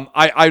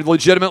 I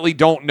legitimately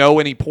don't know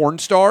any porn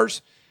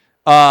stars.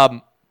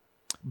 But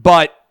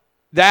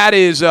that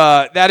is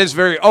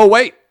very... Oh,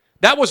 wait.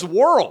 That was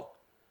world.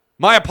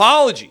 My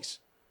apologies.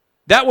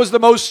 That was the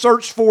most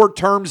searched for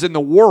terms in the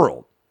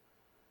world.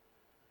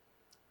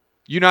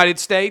 United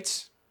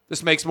States.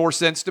 This makes more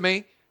sense to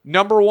me.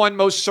 Number 1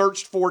 most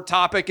searched for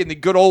topic in the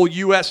good old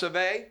US of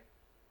A.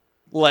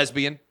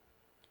 Lesbian.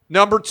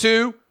 Number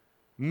 2,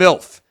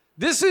 MILF.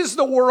 This is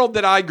the world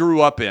that I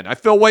grew up in. I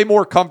feel way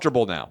more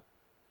comfortable now.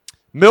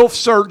 MILF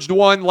surged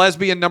 1,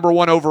 lesbian number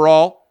 1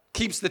 overall.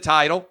 Keeps the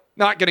title.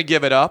 Not going to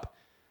give it up.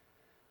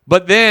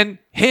 But then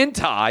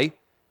hentai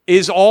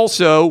is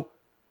also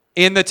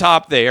in the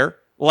top there.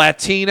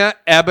 Latina,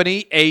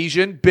 ebony,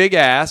 Asian, big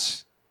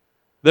ass,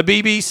 the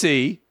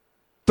BBC,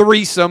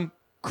 threesome,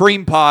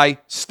 cream pie,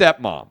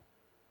 stepmom.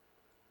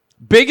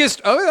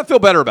 I feel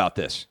better about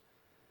this.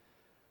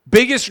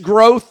 Biggest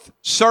growth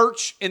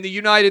search in the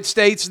United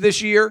States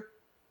this year,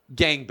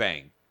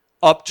 gangbang,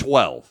 up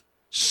 12.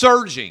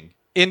 Surging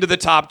into the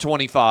top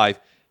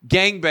 25.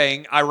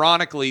 Gangbang,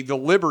 ironically, the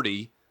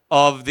liberty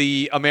of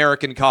the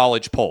American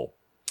college poll.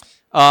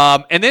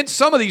 And then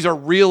some of these are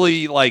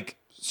really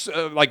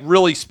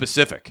really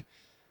specific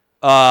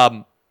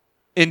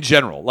in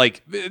general.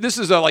 Like this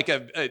is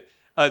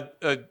a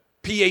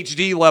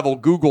PhD level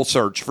Google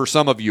search for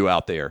some of you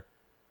out there.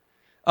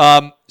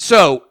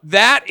 So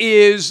that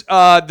is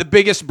the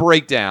biggest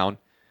breakdown.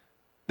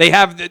 They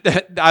have,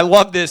 I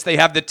love this. They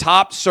have the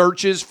top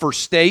searches for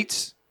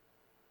states.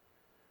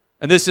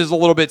 And this is a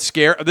little bit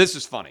scary. This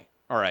is funny.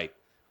 All right.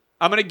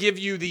 I'm going to give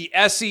you the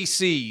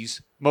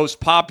SEC's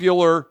most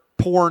popular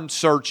porn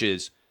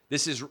searches.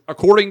 This is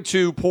according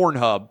to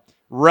PornHub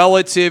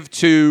relative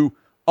to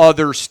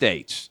other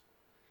states.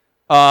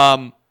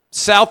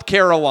 South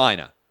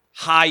Carolina,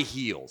 high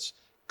heels.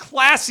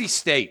 Classy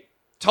state.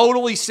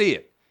 Totally see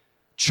it.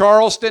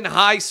 Charleston,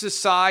 high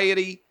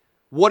society.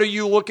 What are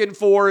you looking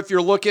for if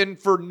you're looking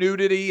for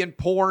nudity and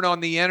porn on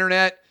the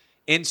internet?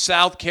 In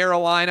South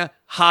Carolina,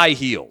 high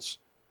heels.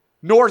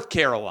 North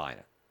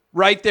Carolina,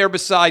 right there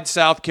beside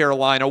South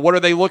Carolina. What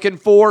are they looking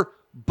for?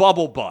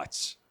 Bubble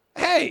butts.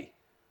 Hey,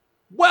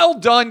 well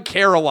done,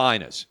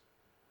 Carolinas.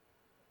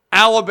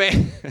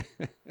 Alabama.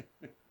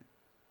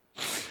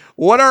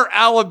 What are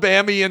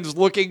Alabamians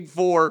looking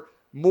for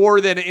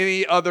more than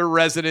any other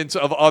residents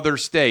of other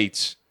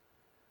states?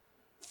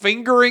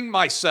 Fingering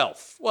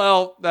myself.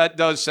 Well, that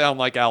does sound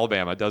like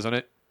Alabama, doesn't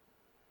it?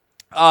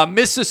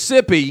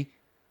 Mississippi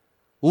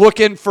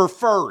looking for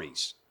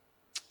furries.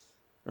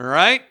 All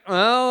right.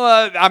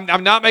 Well,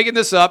 I'm not making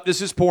this up.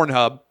 This is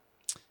PornHub.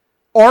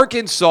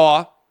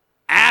 Arkansas,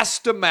 ass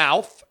to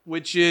mouth,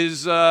 which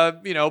is,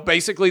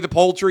 basically the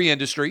poultry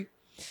industry.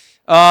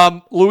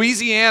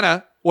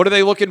 Louisiana, what are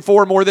they looking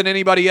for more than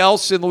anybody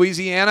else in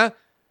Louisiana?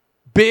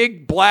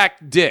 Big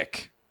black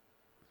dick.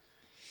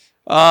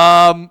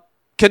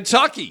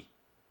 Kentucky,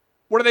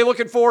 what are they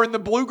looking for in the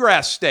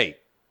bluegrass state?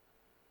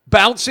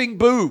 Bouncing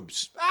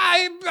boobs.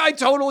 I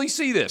totally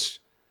see this.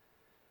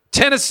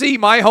 Tennessee,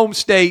 my home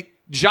state,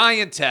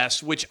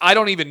 giantess, which I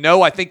don't even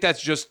know. I think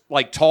that's just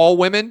like tall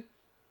women.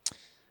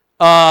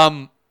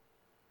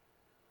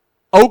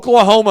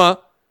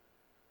 Oklahoma,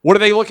 what are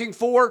they looking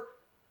for?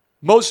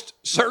 Most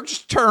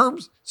search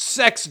terms,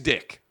 sex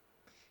dick.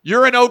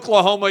 You're in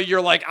Oklahoma,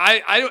 you're like,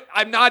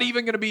 I'm not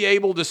even going to be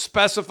able to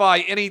specify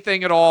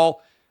anything at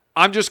all.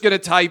 I'm just going to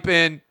type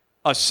in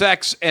a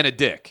sex and a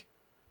dick.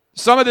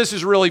 Some of this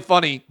is really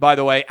funny, by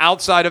the way.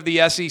 Outside of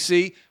the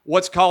SEC,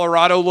 what's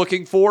Colorado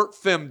looking for?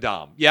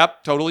 Femdom.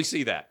 Yep, totally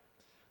see that.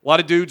 A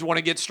lot of dudes want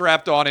to get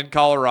strapped on in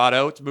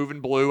Colorado. It's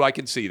moving blue. I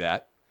can see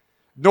that.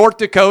 North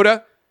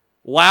Dakota,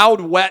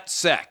 loud, wet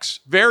sex.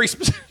 Very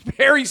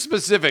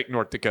specific,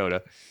 North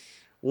Dakota.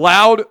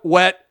 Loud,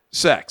 wet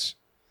sex.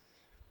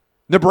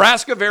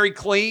 Nebraska, very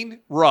clean,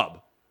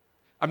 rub.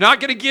 I'm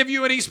not going to give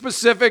you any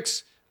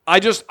specifics. I'm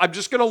just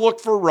going to look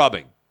for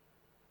rubbing.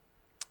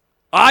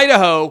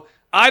 Idaho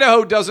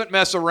doesn't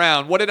mess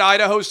around. What did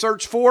Idaho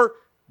search for?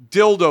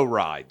 Dildo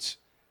rides.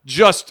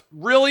 Just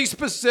really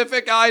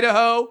specific,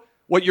 Idaho.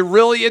 What you're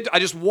really into, I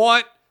just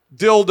want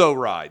dildo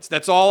rides.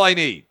 That's all I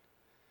need.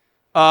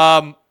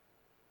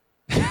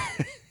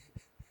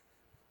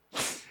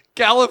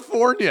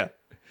 California.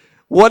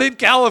 What did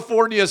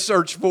California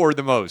search for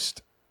the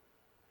most?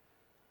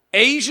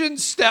 Asian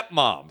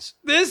stepmoms.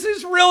 This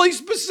is really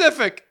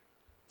specific.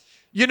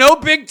 You know,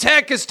 big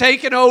tech has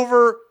taken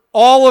over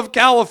all of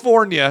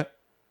California.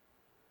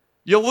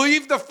 You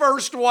leave the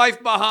first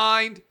wife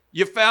behind.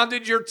 You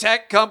founded your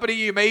tech company.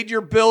 You made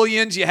your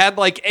billions. You had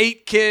like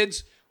 8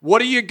 kids. What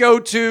do you go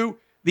to?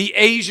 The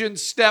Asian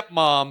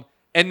stepmom.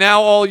 And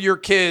now all your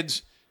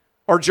kids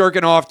are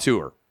jerking off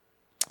to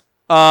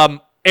her.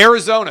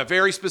 Arizona,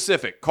 very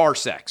specific. Car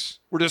sex.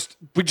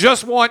 We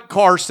just want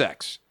car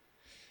sex.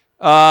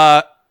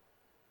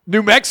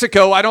 New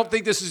Mexico, I don't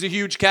think this is a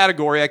huge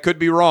category. I could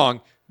be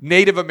wrong.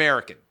 Native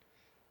American.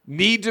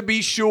 Need to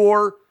be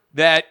sure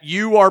that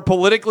you are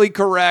politically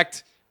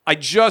correct. I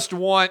just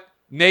want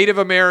Native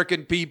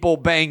American people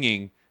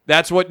banging.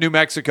 That's what New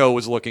Mexico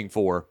was looking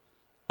for.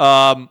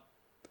 I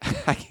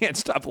can't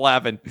stop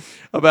laughing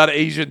about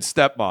Asian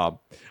stepmom.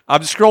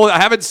 I'm scrolling. I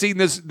haven't seen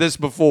this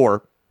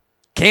before.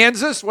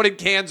 Kansas? What did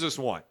Kansas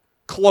want?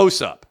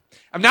 Close up.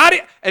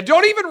 I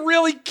don't even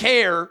really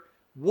care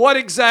what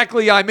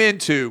exactly I'm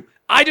into.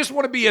 I just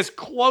want to be as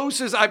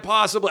close as I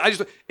possibly.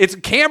 It's a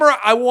camera.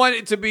 I want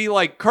it to be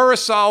like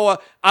Kurosawa.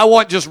 I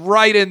want just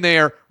right in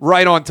there,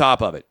 right on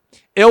top of it.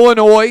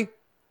 Illinois,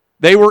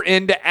 They were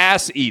into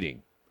ass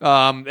eating.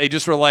 They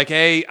just were like,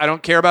 hey, I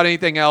don't care about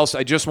anything else.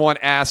 I just want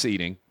ass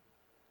eating.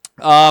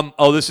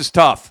 This is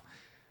tough.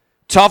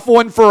 Tough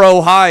one for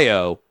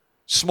Ohio.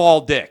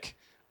 Small dick.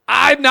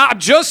 I'm not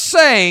just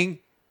saying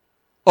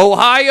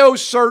Ohio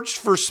searched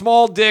for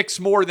small dicks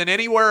more than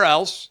anywhere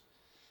else.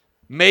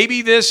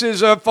 Maybe this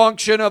is a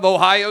function of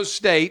Ohio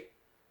State.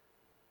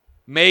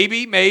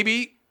 Maybe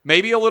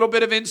a little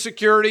bit of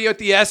insecurity at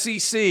the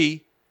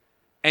SEC.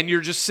 And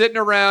you're just sitting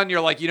around.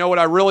 You're like, you know what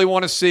I really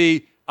want to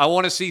see? I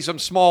want to see some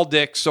small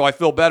dicks so I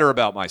feel better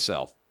about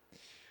myself.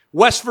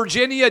 West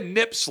Virginia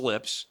nip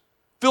slips.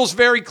 Feels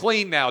very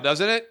clean now,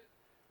 doesn't it?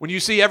 When you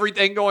see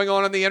everything going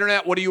on the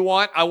internet, what do you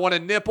want? I want a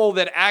nipple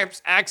that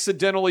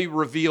accidentally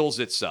reveals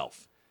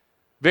itself.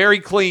 Very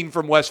clean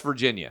from West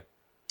Virginia.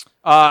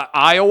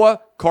 Iowa,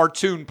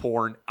 cartoon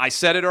porn. I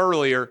said it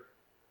earlier.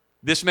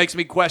 This makes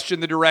me question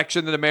the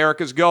direction that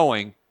America's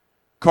going.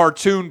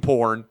 Cartoon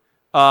porn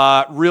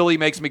really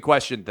makes me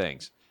question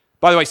things.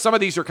 By the way, some of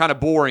these are kind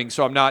of boring,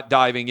 so I'm not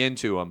diving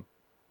into them.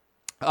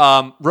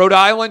 Rhode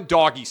Island,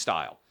 doggy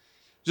style.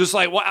 Just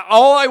like,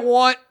 all I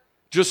want,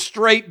 just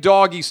straight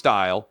doggy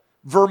style.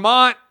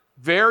 Vermont,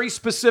 very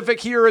specific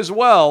here as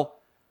well.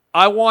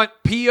 I want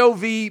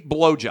POV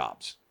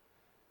blowjobs.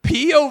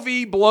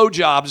 POV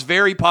blowjobs,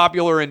 very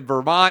popular in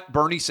Vermont.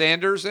 Bernie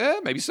Sanders,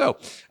 maybe so.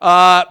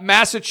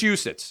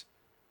 Massachusetts,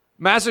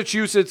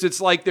 it's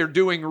like they're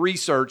doing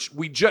research.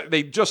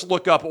 They just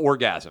look up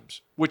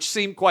orgasms, which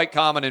seem quite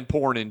common in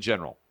porn in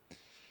general.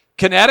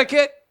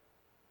 Connecticut,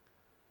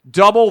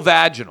 double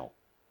vaginal.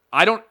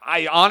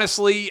 I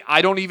honestly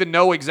don't even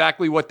know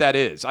exactly what that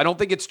is. I don't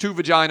think it's two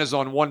vaginas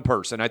on one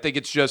person. I think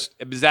it's just,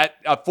 is that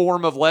a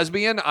form of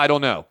lesbian? I don't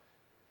know.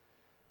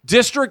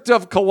 District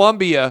of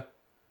Columbia,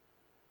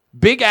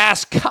 big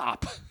ass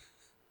cop.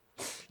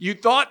 You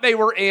thought they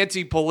were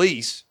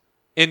anti-police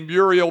in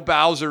Muriel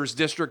Bowser's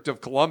District of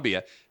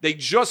Columbia. They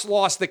just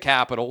lost the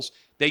Capitals.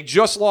 They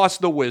just lost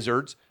the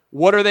Wizards.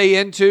 What are they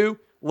into?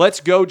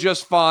 Let's go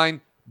just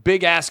find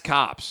big ass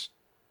cops.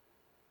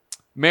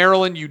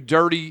 Maryland, you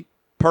dirty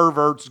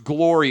perverts,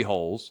 glory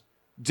holes.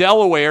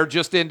 Delaware,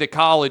 just into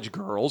college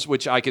girls,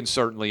 which I can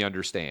certainly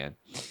understand.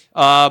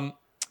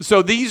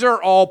 So these are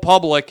all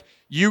public.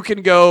 You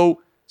can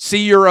go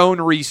see your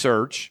own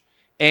research.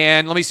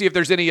 And let me see if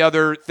there's any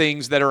other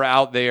things that are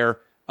out there.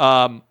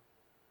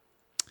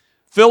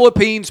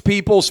 Philippines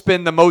people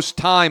spend the most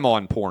time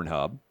on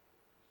PornHub.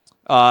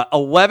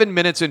 11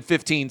 minutes and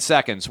 15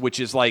 seconds, which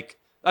is like,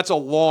 that's a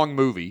long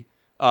movie.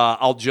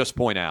 I'll just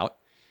point out.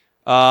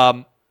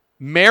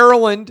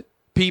 Maryland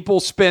people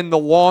spend the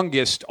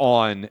longest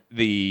on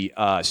the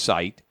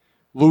site.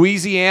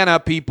 Louisiana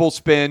people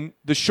spend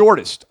the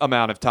shortest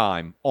amount of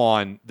time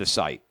on the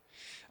site.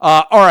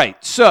 All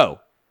right, so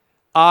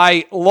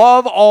I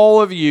love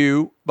all of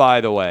you,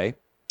 by the way.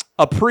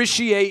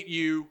 Appreciate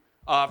you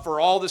for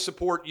all the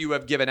support you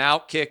have given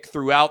Outkick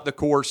throughout the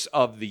course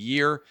of the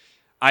year.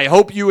 I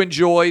hope you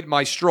enjoyed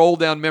my stroll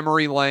down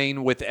memory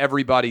lane with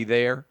everybody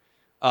there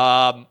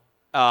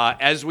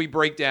as we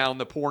break down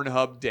the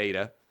PornHub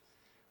data.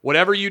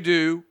 Whatever you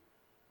do,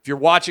 if you're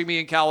watching me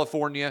in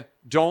California,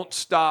 don't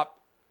stop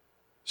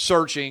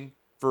searching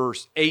for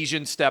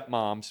Asian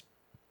stepmoms.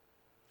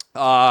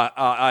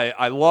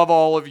 I love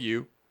all of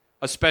you,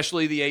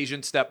 especially the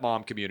Asian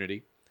stepmom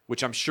community,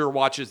 which I'm sure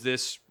watches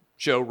this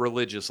show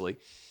religiously.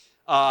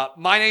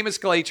 My name is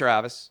Clay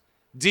Travis.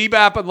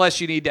 DBAP unless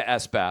you need to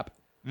SBAP.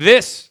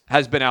 This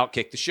has been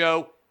Outkick the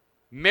Show.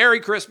 Merry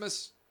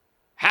Christmas.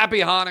 Happy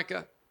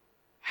Hanukkah.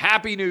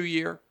 Happy New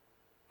Year.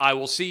 I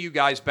will see you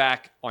guys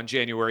back on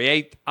January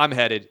 8th. I'm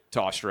headed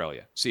to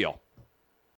Australia. See y'all.